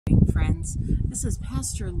Friends. This is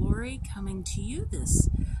Pastor Lorri coming to you this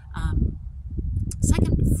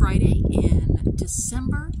second Friday in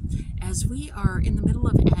December as we are in the middle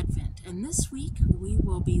of Advent. And this week we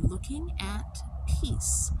will be looking at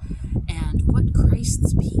peace and what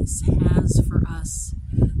Christ's peace has for us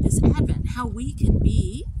this Advent, how we can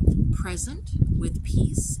be present with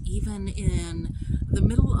peace even in the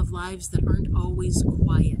middle of lives that aren't always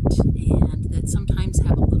quiet and that sometimes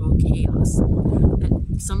have a little chaos,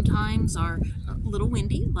 that sometimes are a little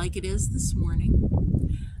windy like it is this morning.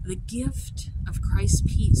 The gift of Christ's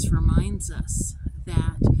peace reminds us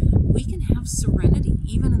that we can have serenity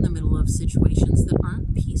even in the middle of situations that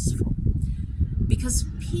aren't peaceful. Because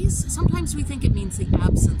peace, sometimes we think it means the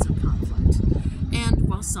absence of conflict. And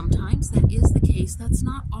while sometimes that is the case, that's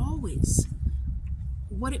not always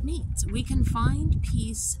what it means. We can find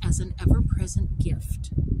peace as an ever-present gift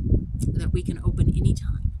that we can open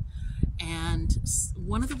anytime. And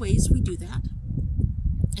one of the ways we do that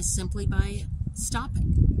is simply by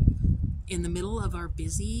stopping in the middle of our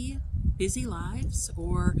busy lives,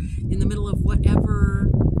 or in the middle of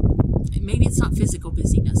whatever. Maybe it's not physical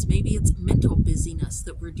busyness, maybe it's mental busyness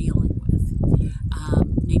that we're dealing with.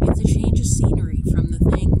 Maybe it's a change of scenery from the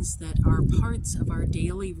things that are parts of our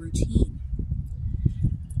daily routine.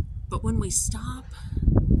 But when we stop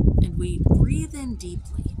and we breathe in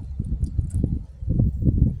deeply,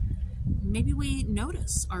 maybe we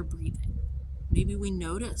notice our breathing. Maybe we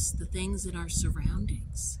notice the things in our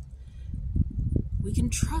surroundings. We can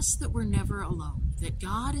trust that we're never alone, that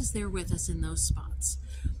God is there with us in those spots.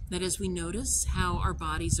 That as we notice how our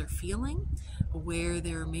bodies are feeling, where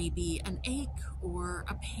there may be an ache or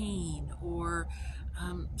a pain or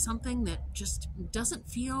something that just doesn't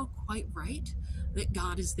feel quite right, that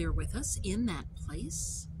God is there with us in that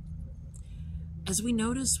place. As we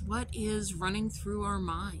notice what is running through our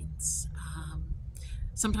minds,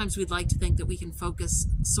 sometimes we'd like to think that we can focus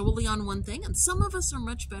solely on one thing, and some of us are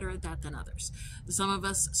much better at that than others. Some of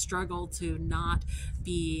us struggle to not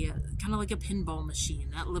be kind of like a pinball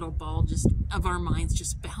machine, that little ball just of our minds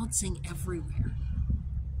just bouncing everywhere.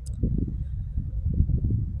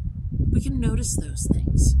 We can notice those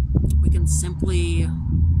things. We can simply,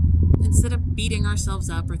 instead of beating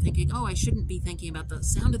ourselves up or thinking, oh, I shouldn't be thinking about the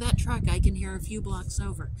sound of that truck I can hear a few blocks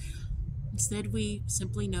over. Instead, we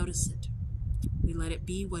simply notice it. We let it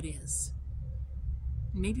be what is.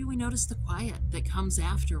 Maybe we notice the quiet that comes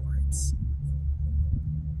afterwards.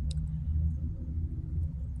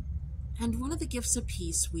 And one of the gifts of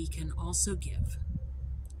peace we can also give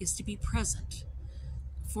is to be present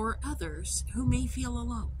for others who may feel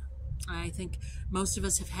alone. I think most of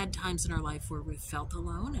us have had times in our life where we've felt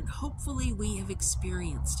alone, and hopefully we have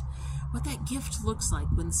experienced what that gift looks like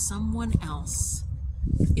when someone else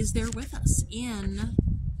is there with us in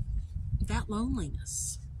that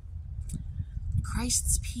loneliness.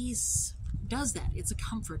 Christ's peace does that. It's a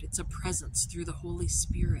comfort, it's a presence through the Holy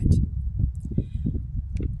Spirit.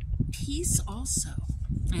 Peace also,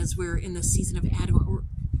 as we're in the season of Advent,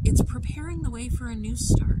 it's preparing the way for a new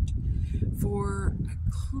start, for a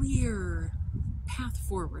clear path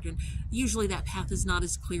forward. And usually that path is not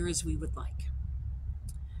as clear as we would like.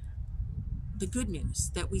 The good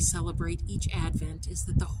news that we celebrate each Advent is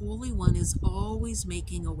that the Holy One is always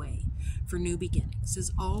making a way for new beginnings,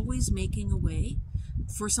 is always making a way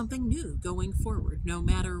for something new going forward, no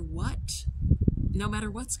matter what's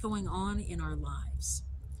going on in our lives.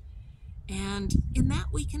 And in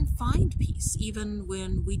that we can find peace, even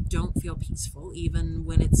when we don't feel peaceful, even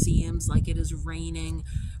when it seems like it is raining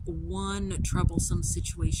one troublesome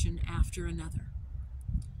situation after another.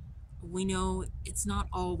 We know it's not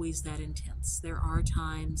always that intense. There are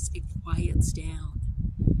times it quiets down.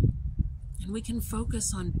 And we can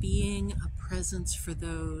focus on being a presence for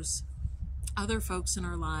those other folks in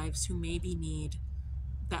our lives who maybe need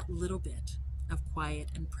that little bit of quiet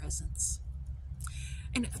and presence.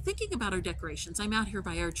 And thinking about our decorations, I'm out here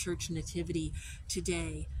by our church nativity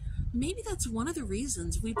today. Maybe that's one of the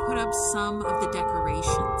reasons we put up some of the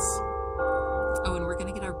decorations. Oh, and we're going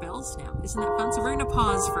to get our bells now. Isn't that fun? So we're going to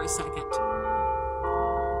pause for a second.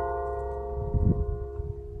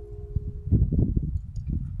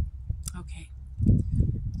 Okay.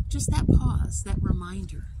 Just that pause, that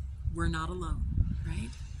reminder, we're not alone, right?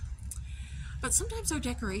 But sometimes our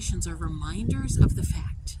decorations are reminders of the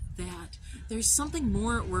fact that there's something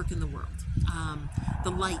more at work in the world. The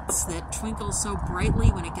lights that twinkle so brightly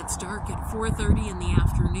when it gets dark at 4:30 in the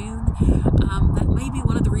afternoon, that may be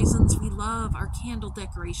one of the reasons we love our candle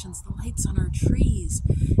decorations, the lights on our trees,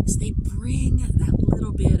 is they bring that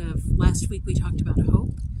little bit of, last week we talked about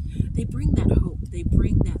hope, they bring that hope, they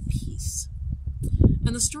bring that peace.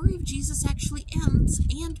 And the story of Jesus actually ends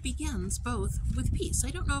and begins both with peace. I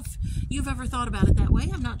don't know if you've ever thought about it that way.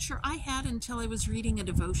 I'm not sure I had until I was reading a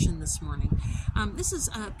devotion this morning. This is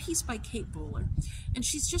a piece by Kate Bowler, and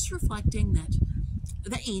she's just reflecting that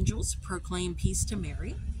the angels proclaim peace to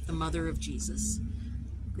Mary, the mother of Jesus.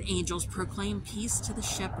 The angels proclaim peace to the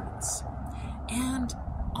shepherds. And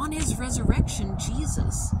on his resurrection,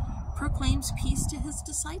 Jesus proclaims peace to his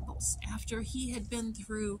disciples after he had been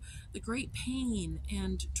through the great pain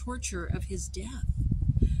and torture of his death.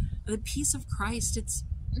 The peace of Christ, it's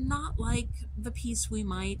not like the peace we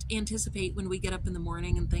might anticipate when we get up in the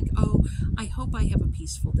morning and think, oh, I hope I have a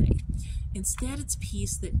peaceful day. Instead, it's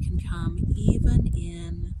peace that can come even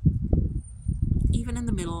in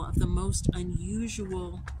the middle of the most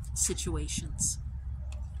unusual situations.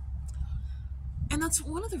 And that's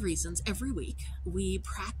one of the reasons every week we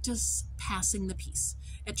practice passing the peace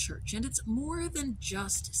at church. And it's more than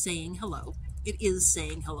just saying hello. It is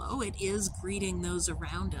saying hello. It is greeting those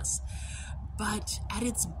around us. But at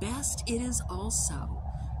its best, it is also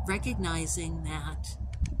recognizing that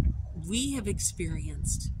we have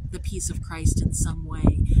experienced the peace of Christ in some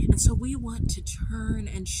way. And so we want to turn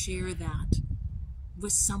and share that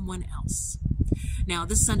with someone else. Now,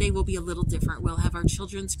 this Sunday will be a little different. We'll have our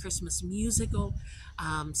children's Christmas musical,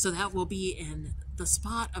 so that will be in the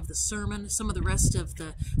spot of the sermon. Some of the rest of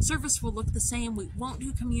the service will look the same. We won't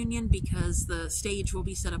do communion because the stage will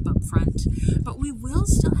be set up front, but we will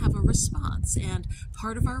still have a response, and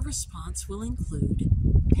part of our response will include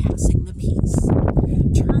passing the peace,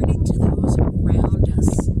 turning to those around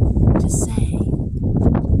us to say,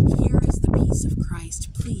 here is the peace of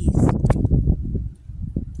Christ, please.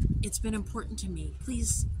 It's been important to me.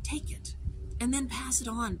 Please take it and then pass it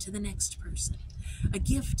on to the next person. A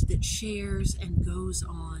gift that shares and goes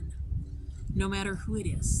on, no matter who it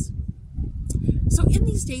is. So in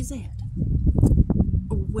these days ahead,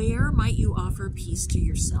 where might you offer peace to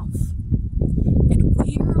yourself? And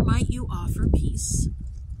where might you offer peace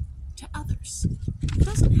to others? It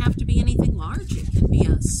doesn't have to be anything large. It can be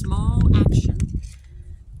a small action.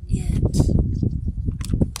 It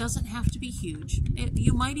doesn't have to be huge.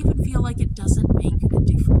 You might even feel like it doesn't make a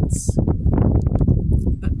difference.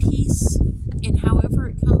 But peace, in however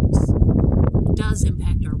it comes, does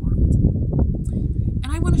impact our world. And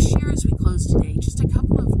I want to share as we close today just a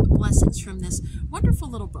couple of blessings from this wonderful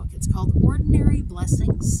little book. It's called Ordinary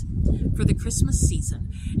Blessings for the Christmas Season.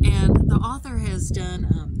 And the author has done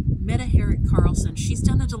Meta Herrick Carlson. She's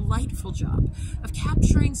done a delightful job of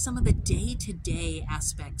capturing some of the day-to-day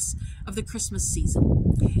aspects of the Christmas season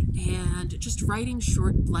and just writing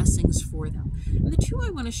short blessings for them. And the two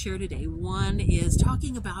I want to share today, one is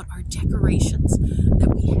talking about our decorations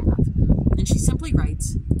that we have. And she simply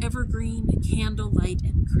writes, evergreen, candlelight,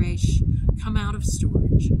 and creche come out of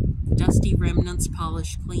storage. Dusty remnants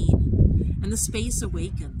polish clean, and the space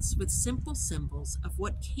awakens with simple symbols of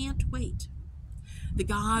what can't wait. The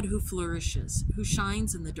God who flourishes, who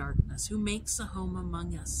shines in the darkness, who makes a home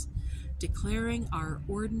among us, declaring our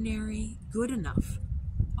ordinary good enough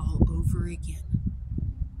all over again.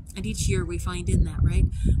 And each year we find in that, right,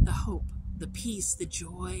 the hope, the peace, the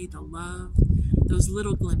joy, the love, those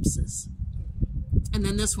little glimpses. And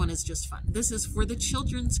then this one is just fun. This is for the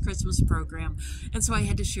children's Christmas program, and so I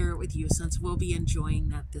had to share it with you since we'll be enjoying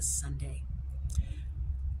that this Sunday.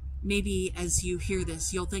 Maybe as you hear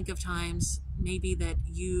this, you'll think of times maybe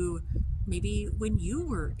when you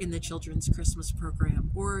were in the children's Christmas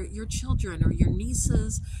program, or your children, or your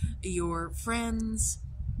nieces, your friends.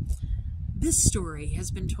 This story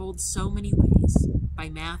has been told so many ways, by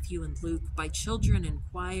Matthew and Luke, by children and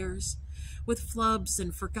choirs, with flubs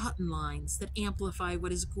and forgotten lines that amplify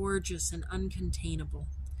what is gorgeous and uncontainable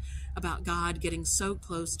about God getting so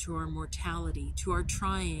close to our mortality, to our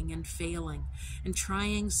trying and failing, and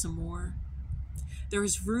trying some more. There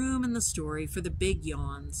is room in the story for the big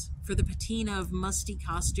yawns, for the patina of musty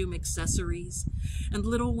costume accessories, and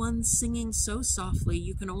little ones singing so softly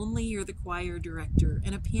you can only hear the choir director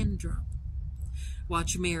and a pin drop.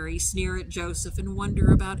 Watch Mary sneer at Joseph and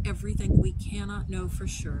wonder about everything we cannot know for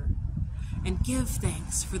sure, and give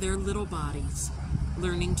thanks for their little bodies,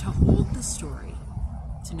 learning to hold the story,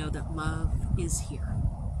 to know that love is here.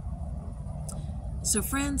 So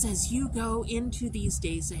friends, as you go into these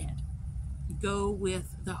days ahead, go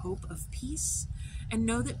with the hope of peace, and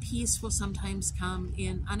know that peace will sometimes come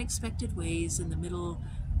in unexpected ways in the middle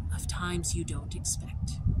of times you don't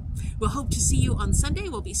expect. We'll hope to see you on Sunday.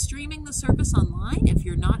 We'll be streaming the service online if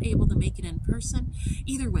you're not able to make it in person.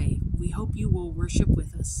 Either way, we hope you will worship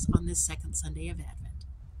with us on this second Sunday of Advent.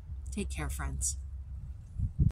 Take care, friends.